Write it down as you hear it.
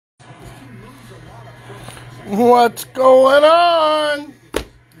What's going on?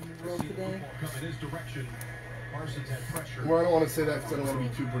 Well, I don't want to say that because I don't want to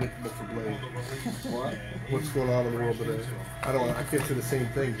be too predictable for Blade. What? What's going on in the world today? I can't say the same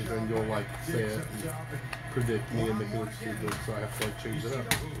thing because then you'll like say it and predict me and make it look stupid, so I have to like change it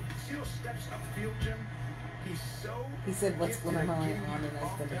up. He said, "What's going on?" And I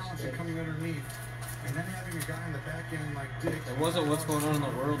finished it. Coming underneath. And then having a guy in the back end like Dick. It wasn't what's going on in the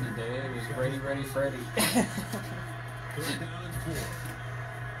world today. It was Ready, Ready, Freddy.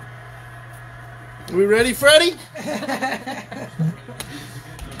 We ready, Freddy?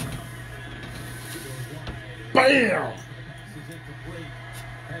 Bam!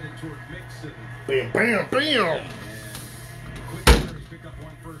 Bam, bam, bam!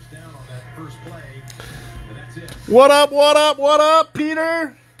 What up, what up, what up,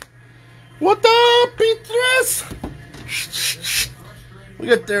 Peter? What up, Petrus? We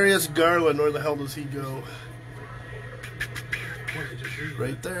got Darius Garland. Where the hell does he go?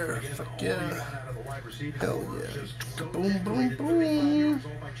 Right there. Fuck yeah. Hell yeah. Boom, boom, boom.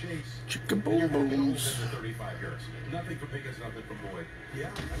 Chicka boom booms.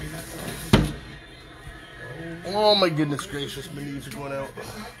 Oh my goodness gracious, my knees are going out.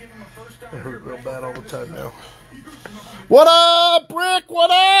 I hurt real bad all the time now. What up, Rick? What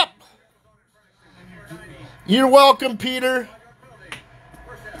up? You're welcome, Peter.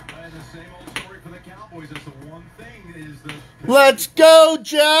 Let's go,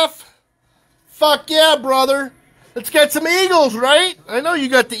 Jeff. Fuck yeah, brother. Let's get some Eagles, right? I know you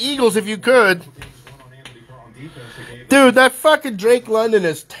got the Eagles if you could. Dude, that fucking Drake London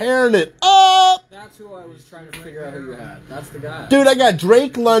is tearing it up. That's who I was trying to figure out who you had. That's the guy. Dude, I got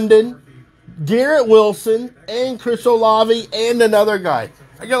Drake London, Garrett Wilson, and Chris Olave, and another guy.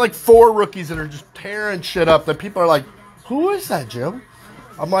 I got like 4 rookies that are just tearing shit up that people are like, who is that, Jim?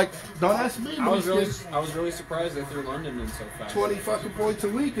 I'm like, don't ask me. I was really surprised they threw London in so fast. 20 fucking points a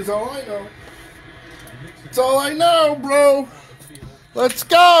week is all I know. It's all I know, bro. Let's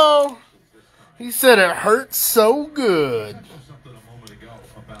go. He said it hurts so good.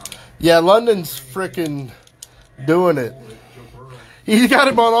 Yeah, London's freaking doing it. He's got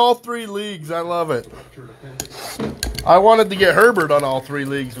him on all 3 leagues. I love it. I wanted to get Herbert on all 3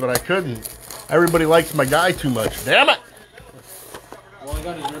 leagues, but I couldn't. Everybody likes my guy too much. Damn it. Well, I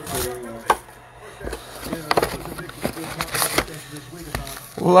got his rip anyway.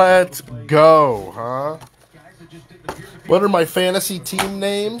 Let's go, huh? What are my fantasy team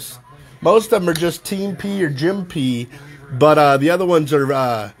names? Most of them are just Team P or Jim P, but the other ones are,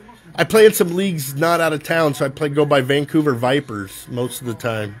 I play in some leagues not out of town, so I go by Vancouver Vipers most of the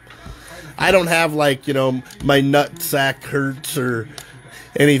time. I don't have, like, you know, my nut sack hurts or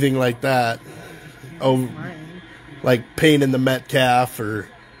anything like that. Oh, like pain in the Metcalf or,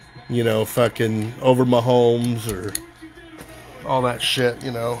 you know, fucking over Mahomes or all that shit,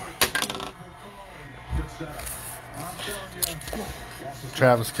 you know.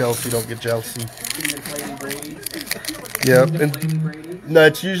 Travis Kelce, don't get jealousy. Yeah, and no,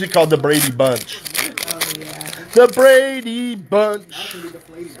 it's usually called the Brady Bunch. The Brady Bunch.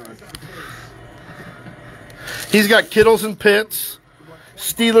 He's got Kittles and Pitts,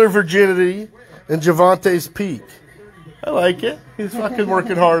 Steeler Virginity, and Javante's Peak. I like it. He's fucking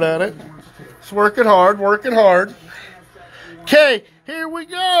working hard at it. He's working hard, working hard. Okay, here we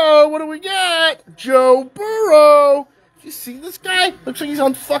go. What do we got? Joe Burrow. You see this guy? Looks like he's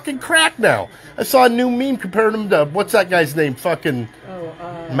on fucking crack now. I saw a new meme comparing him to, what's that guy's name? Fucking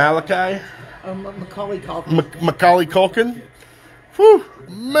Malachi? Macaulay Culkin. Macaulay Culkin? Whew,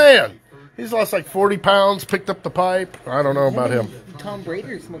 man. He's lost like 40 pounds, picked up the pipe. I don't know about him. Tom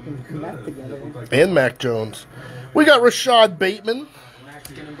Brady are smoking meth together. And Mac Jones. We got Rashad Bateman.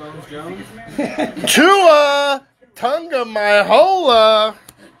 Skin and Bones Jones. Tua Tagovailoa.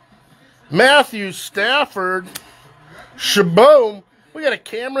 Matthew Stafford. Shaboom. We got a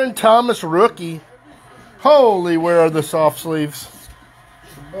Cameron Thomas rookie. Holy, where are the soft sleeves?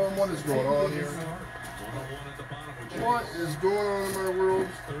 Shaboom, what is going on here? What is going on in my world?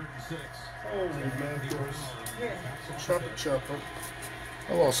 Holy mackerels. Chopper, chopper.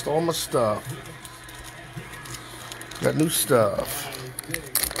 I lost all my stuff. Got new stuff.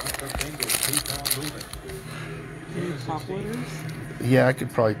 Top loaders? Yeah, I could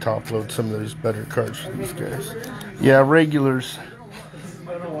probably top load some of those better cards for these guys. Yeah, regulars.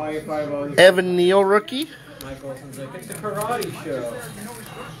 I don't know why you buy those. Evan Neal rookie. Michael Wilson's like, it's a karate show.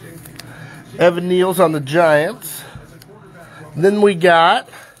 Evan Neal's on the Giants. Then we got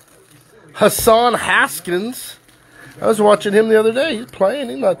Hassan Haskins. I was watching him the other day. He's playing.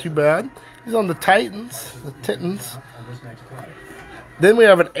 He's not too bad. He's on the Titans. The Titans. Then we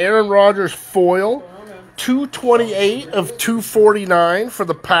have an Aaron Rodgers foil. 228 of 249 for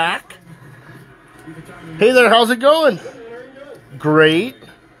the pack. Hey there, how's it going? Great.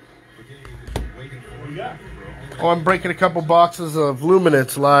 Oh, I'm breaking a couple boxes of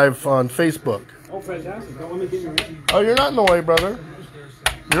Luminance live on Facebook. Oh, fantastic. Don't let me get your name. Oh, you're not in the way, brother.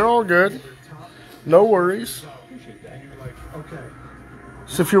 You're all good. No worries.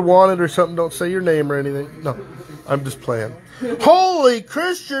 So if you're wanted or something, don't say your name or anything. No, I'm just playing. Holy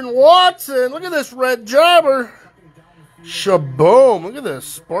Christian Watson. Look at this red jobber. Shaboom. Look at this.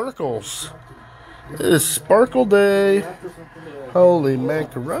 Sparkles. It is Sparkle Day. Holy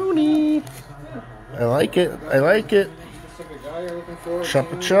macaroni. I like it. I like it.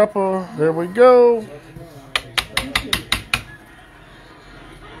 Choppa choppa. There we go.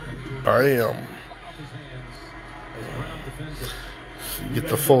 Bam. You get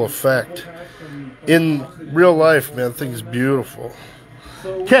the full effect. In real life, man, thing's beautiful.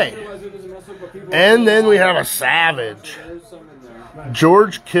 Okay. And then we have a savage.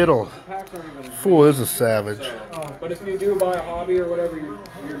 George Kittle. Fool is a savage. But if you do buy a hobby or whatever,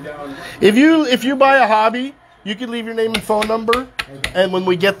 you're down. If you buy a hobby, you can leave your name and phone number, and when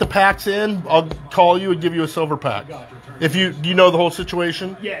we get the packs in, I'll call you and give you a silver pack. If do you know the whole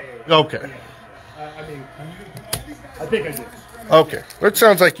situation? Yeah. Okay. I mean, I think I do. Okay. It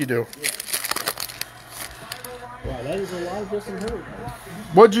sounds like you do. Wow, that is a lot of Justin Herbert.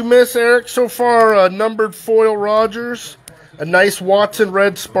 What'd you miss, Eric? So far, a numbered foil Rogers, a nice Watson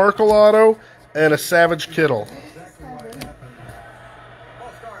red sparkle auto, and a Savage Kittle.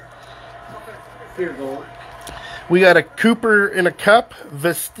 Here, gold. We got a Cooper in a cup,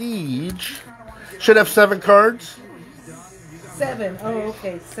 Vestige. Should have 7 cards. 7. Oh,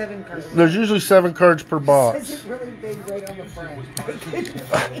 okay. 7 cards. There's usually 7 cards per box. Is it really big right on the front?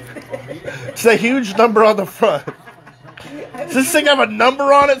 It's a huge number on the front. Does this thing have a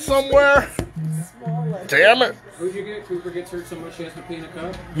number on it somewhere? Damn it. Who'd you get? Cooper gets hurt so much he has to pee in a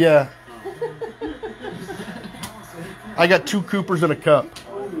cup? Yeah. I got 2 Coopers in a cup.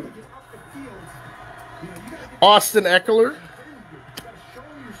 Austin Eckler.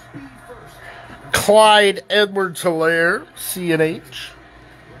 Clyde Edwards-Helaire, CNH.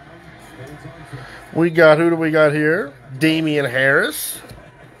 We got, who do we got here? Damian Harris.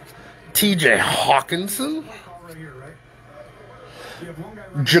 TJ Hawkinson.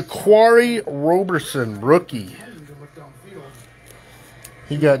 Jaquari Roberson, rookie.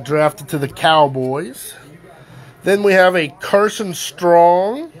 He got drafted to the Cowboys. Then we have a Carson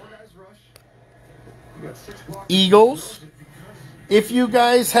Strong. Eagles. If you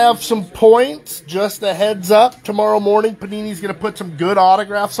guys have some points, just a heads up, tomorrow morning Panini's going to put some good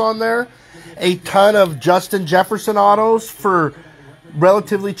autographs on there. A ton of Justin Jefferson autos for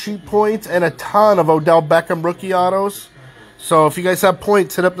relatively cheap points and a ton of Odell Beckham rookie autos. So if you guys have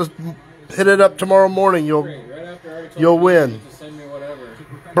points, hit it up tomorrow morning. You'll win.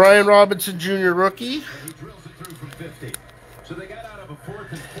 Brian Robinson Jr. rookie.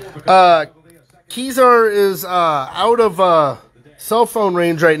 Kezar is out of cell phone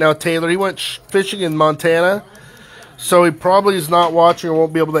range right now, Taylor. He went fishing in Montana, so he probably is not watching or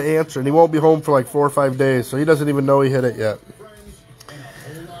won't be able to answer, and he won't be home for like 4 or 5 days, so he doesn't even know he hit it yet.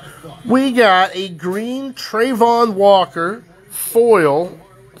 We got a green Trayvon Walker foil,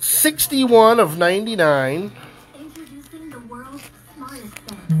 61 of 99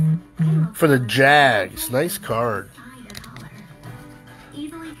 for the Jags. Nice card.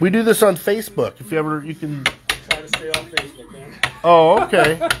 We do this on Facebook. If you ever, you can Try to stay off Facebook, man. Oh,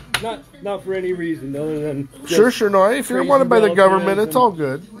 okay. Not for any reason other than Sure. No, if you're wanted by the government, it's all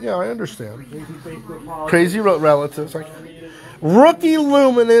good. Yeah, I understand. Crazy relatives. Rookie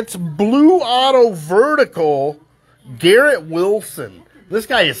Luminance, blue auto vertical, Garrett Wilson. This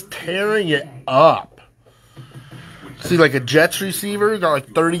guy is tearing it up. See, like a Jets receiver, got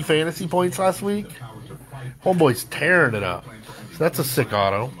like 30 fantasy points last week. Homeboy's tearing it up. So that's a sick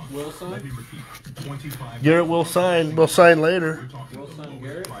auto. Garrett will sign. We'll sign later.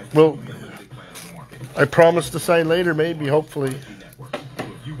 Well, I promise to sign later, maybe, hopefully.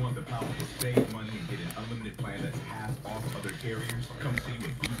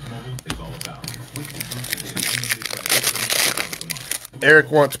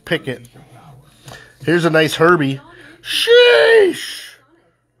 Eric wants Pickett. Here's a nice Herbie. Sheesh!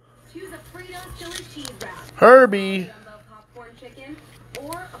 Herbie.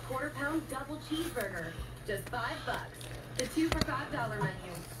 Or a quarter-pound double cheeseburger. Just $5. The 2 for $5 menu.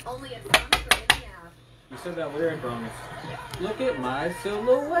 Only at Sonic or in the app. You said that lyric wrong. Look at my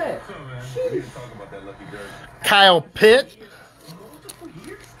silhouette. Kyle Pitt.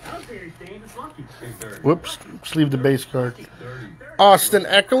 Whoops. Sleeve the base card. Austin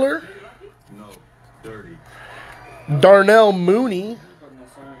Eckler. Darnell Mooney.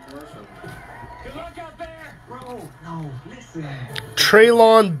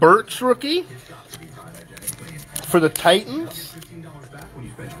 Traylon Burks rookie for the Titans.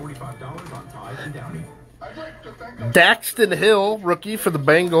 Daxton Hill rookie for the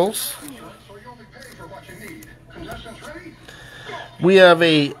Bengals. We have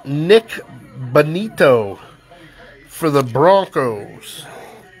a Nick Bonito for the Broncos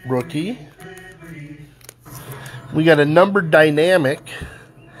rookie. We got a numbered dynamic.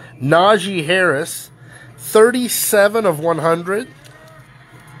 Najee Harris, 37 of 100.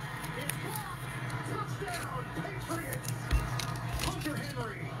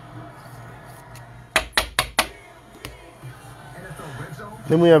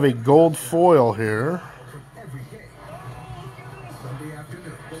 Then we have a gold foil here.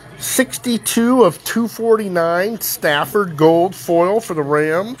 62 of 249 Stafford gold foil for the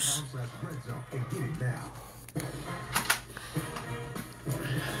Rams.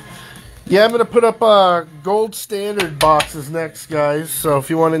 Yeah, I'm going to put up gold standard boxes next, guys. So if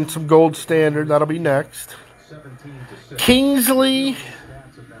you want in some gold standard, that'll be next. Kingsley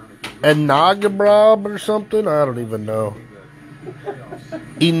and Nagabrab or something. I don't even know.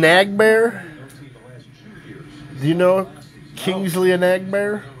 Enagbear. Do you know Kingsley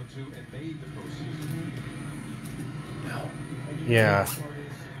Enagbear? Yeah.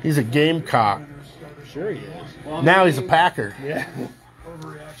 He's a Gamecock. Sure he is. Now he's a Packer. Yeah.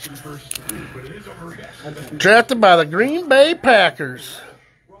 Drafted by the Green Bay Packers.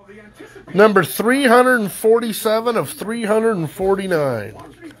 Number 347 of 349. I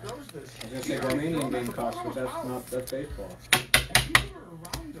was going to say Romanian Gamecocks, but that's baseball.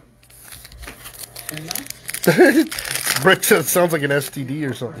 Brick said it sounds like an STD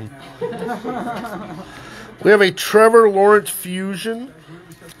or something. We have a Trevor Lawrence Fusion.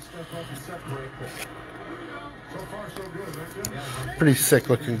 Pretty sick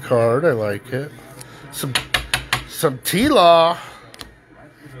looking card. I like it. Some T-Law.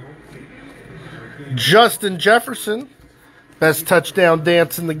 Justin Jefferson. Best touchdown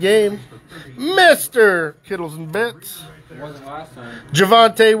dance in the game. Mr. Kittles and Bits. It wasn't last time.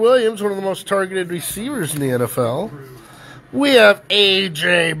 Javonte Williams, one of the most targeted receivers in the NFL. We have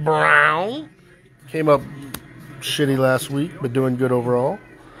A.J. Brown. Came up shitty last week, but doing good overall.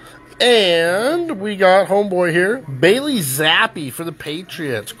 And we got homeboy here, Bailey Zappi for the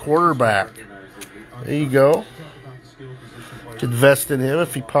Patriots, quarterback. There you go. Invest in him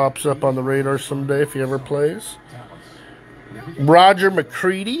if he pops up on the radar someday, if he ever plays. Roger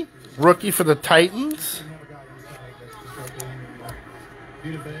McCready, rookie for the Titans.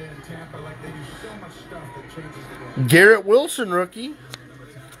 Garrett Wilson, rookie.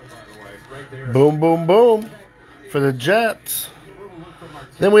 Boom, boom, boom for the Jets.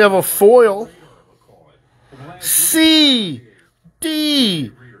 Then we have a foil. C.D.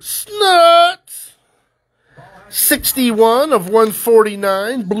 Snuts. 61 of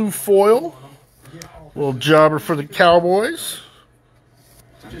 149, blue foil. Little jobber for the Cowboys.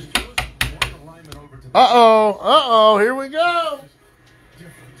 Uh-oh, here we go.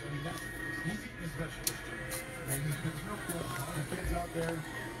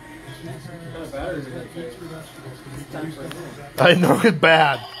 I know it's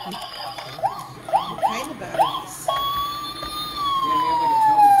bad. What kind of batteries?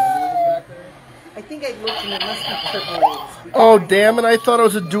 I think I looked and it must be AAA's. Oh, damn it. I thought it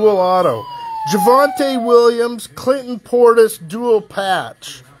was a dual auto. Javonte Williams, Clinton Portis, dual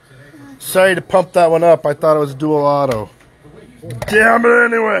patch. Sorry to pump that one up. I thought it was a dual auto. Damn it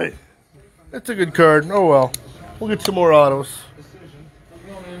anyway. That's a good card. Oh, well. We'll get some more autos.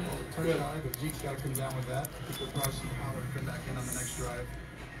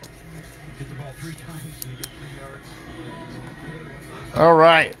 All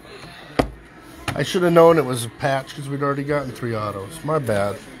right. I should have known it was a patch because we'd already gotten 3 autos. My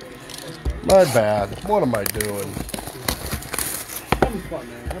bad. My bad. What am I doing? Having fun,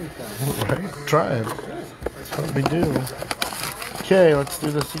 man. Having fun. Right? Try it. That's what we do. Okay, let's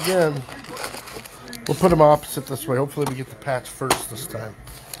do this again. We'll put them opposite this way. Hopefully we get the patch first this time.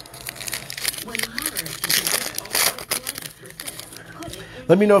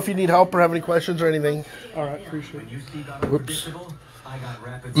 Let me know if you need help or have any questions or anything. All right, appreciate it. Whoops.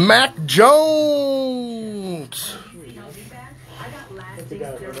 Mac Jones.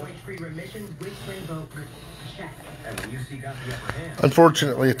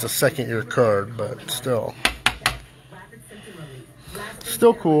 Unfortunately, it's a second-year card, but still.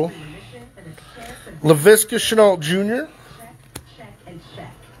 Still cool. LaVisca Chenault Jr.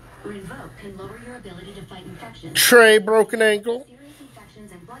 Trey, broken ankle.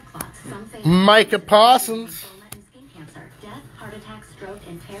 Micah Parsons.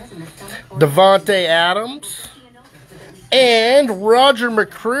 Devontae Adams. And Roger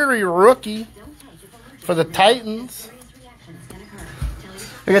McCreary, rookie for the Titans.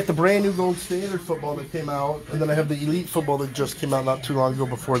 I got the brand new Gold Standard football that came out, and then I have the Elite football that just came out not too long ago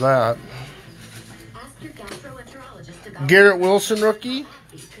before that. Garrett Wilson, rookie.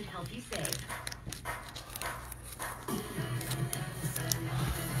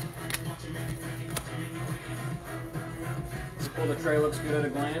 Well, the tray looks good at a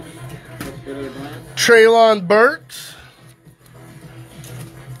glance. Looks good at a glance. Traylon Burks.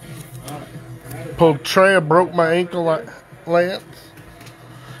 Pulled Trey, broke my ankle, Lance.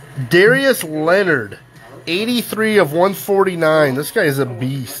 Darius Leonard, 83 of 149. This guy is a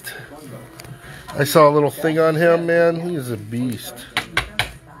beast. I saw a little thing on him, man. He is a beast.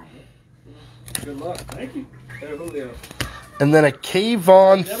 Good luck. Thank you. Hey, Julio. And then a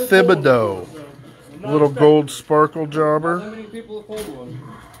Kayvon Thibodeau. Little gold sparkle jobber. How many people have pulled one?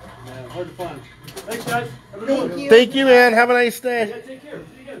 Man, hard to find. Thanks, guys. Have a good one. Thank you, man. Have a nice day. Yeah, take care.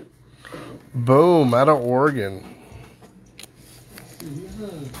 See you again. Boom, out of Oregon.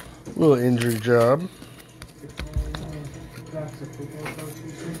 Little injury job.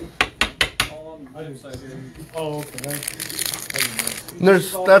 Oh, okay. And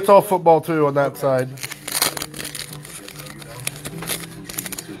that's all football too on that side.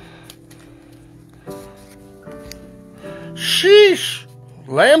 Sheesh,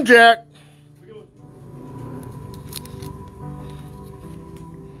 Lambjack.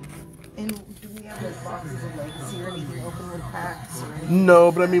 And do we have like boxes of legacy or anything open with packs? Or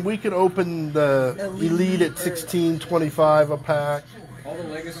No, but I mean we could open the Elite at $16.25 a pack. All the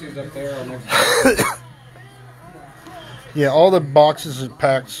legacies up there are next. Yeah, all the boxes and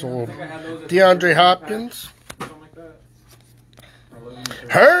packs sold. DeAndre Hopkins, Something like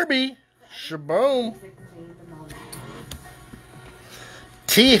that. Herbie, Shaboom,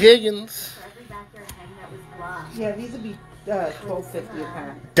 T. Higgins, yeah, these would be $12.50 a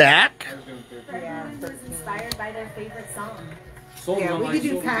pack. Dak, Yeah, Inspired by their favorite song. Sold yeah, on we my could do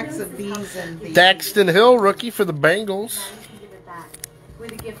silver packs paper. of these and these. Daxton Hill, rookie for the Bengals. Now you can give it back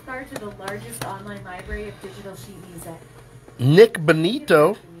with a gift card to the largest online library of digital sheet music. Nick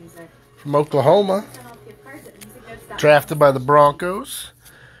Benito from Oklahoma, drafted by the Broncos.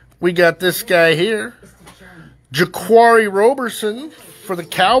 We got this guy here, Jaquari Roberson for the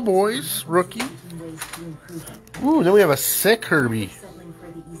Cowboys, rookie. Ooh, then we have a sick Herbie.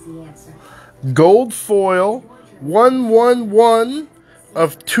 Gold foil, 111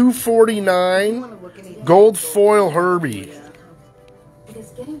 of 249. Gold foil Herbie. Because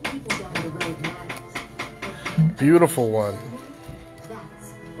getting people down the road matters. Beautiful one.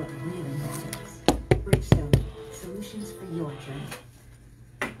 That's what really matters. Bridgestone, solutions for your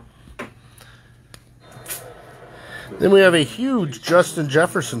journey. Then we have a huge Justin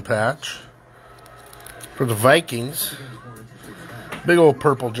Jefferson patch for the Vikings. Big old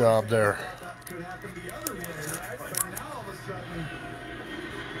purple job there.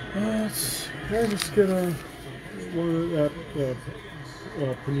 Let's just get a one at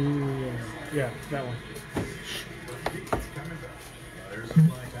Panini. Yeah, that one. There's a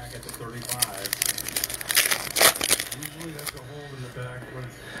flag back at the 35. Usually that's a hole in the back. But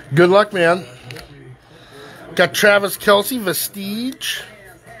it's Good luck, man. Got Travis Kelce, Vestige.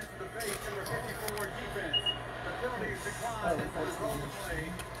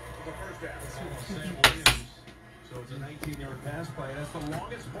 So it's a 19-yard pass play. That's the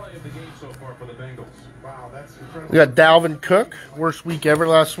longest play of the game so far for the Bengals. Wow, that's incredible. We got Dalvin Cook, worst week ever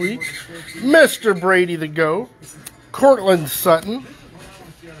last week. Mr. Brady the GOAT. Cortland Sutton.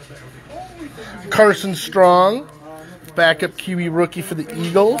 Carson Strong, backup QB rookie for the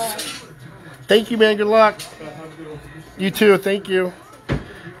Eagles. Thank you, man. Good luck. You too. Thank you.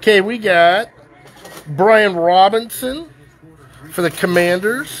 Okay, we got Brian Robinson for the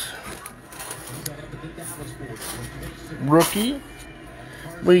Commanders. Rookie.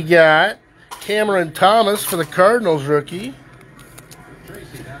 We got Cameron Thomas for the Cardinals, rookie.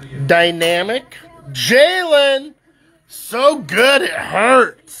 Dynamic. Jalen. So good it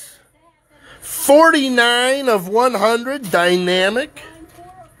hurts. 49 of 100. Dynamic.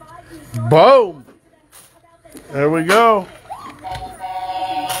 Boom. There we go.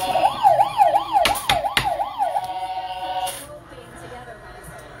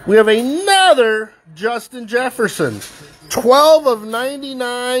 We have another Justin Jefferson. 12 of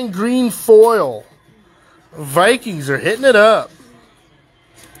 99 green foil. Vikings are hitting it up.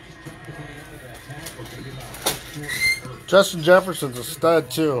 Justin Jefferson's a stud,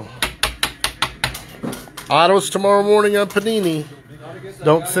 too. Autos tomorrow morning on Panini.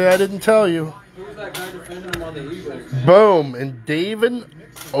 Don't say I didn't tell you. Who was that guy defending him on the Eagles? Boom. And David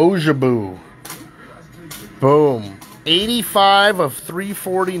Ojibu. Boom. 85 of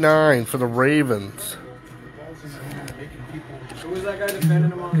 349 for the Ravens. Who was that guy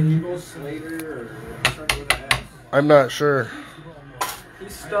defending him on the Eagles? Slater or something with an S? I'm not sure. He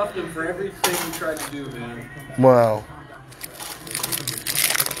stuffed him for everything he tried to do, man. Wow. He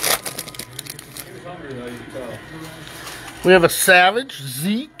was hungry though, you could tell. We have a Savage,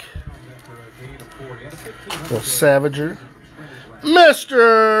 Zeke. A Savager.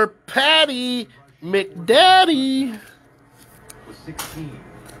 Mr. Patty McDaddy.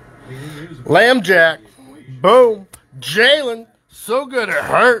 Lambjack. Boom. Jalen. So good it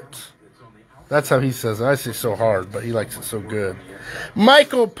hurts. That's how he says it. I say so hard, but he likes it so good.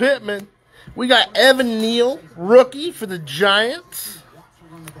 Michael Pittman. We got Evan Neal, rookie for the Giants.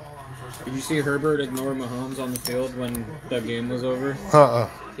 Did you see Herbert ignore Mahomes on the field when the game was over?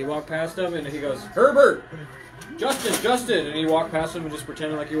 He walked past him and he goes, Herbert! Justin! And he walked past him and just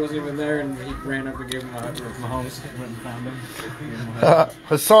pretended like he wasn't even there, and he ran up and gave him a hug. Mahomes went and found him.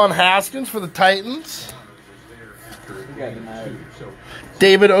 Hassan Haskins for the Titans. He got denied.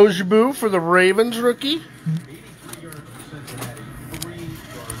 David Ojibu for the Ravens rookie.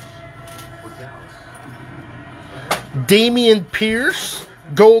 Damian Pierce,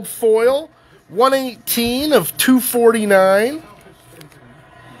 gold foil, 118 of 249.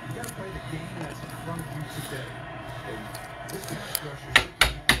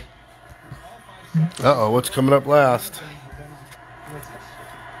 Uh-oh, what's coming up last?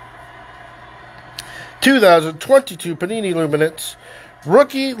 2022 Panini Luminance,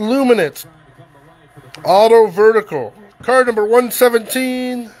 rookie Luminance, auto vertical, card number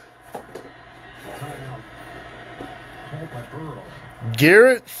 117.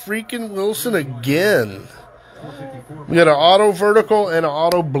 Garrett freaking Wilson again. We got an auto vertical and an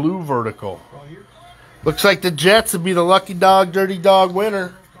auto blue vertical. Looks like the Jets would be the lucky dog, dirty dog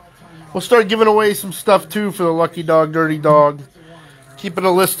winner. We'll start giving away some stuff too for the lucky dog, dirty dog. Keeping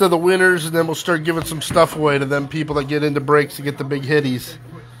a list of the winners, and then we'll start giving some stuff away to them people that get into breaks to get the big hitties.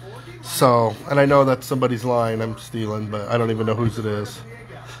 So, and I know that's somebody's line I'm stealing, but I don't even know whose it is.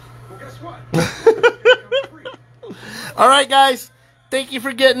 All right, guys. Thank you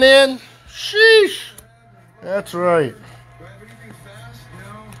for getting in. Sheesh. That's right.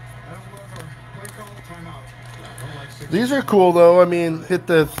 These are cool, though. I mean, hit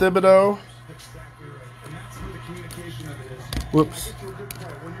the Thibodeau. Whoops.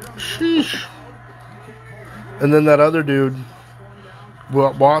 Sheesh. And then that other dude,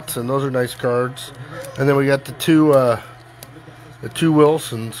 Watson. Those are nice cards. And then we got the two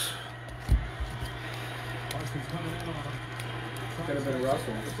Wilsons. Could have been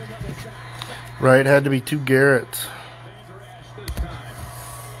Russell. Right, had to be two Garretts.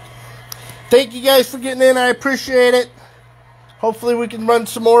 Thank you guys for getting in. I appreciate it. Hopefully we can run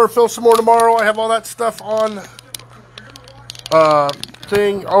some more, fill some more tomorrow. I have all that stuff on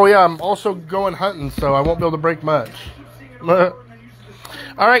thing. Oh yeah, I'm also going hunting, so I won't be able to break much. All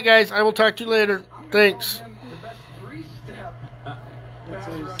right, guys. I will talk to you later. Thanks.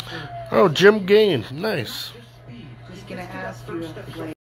 Oh, Jim Gain. Nice. Just gonna ask you.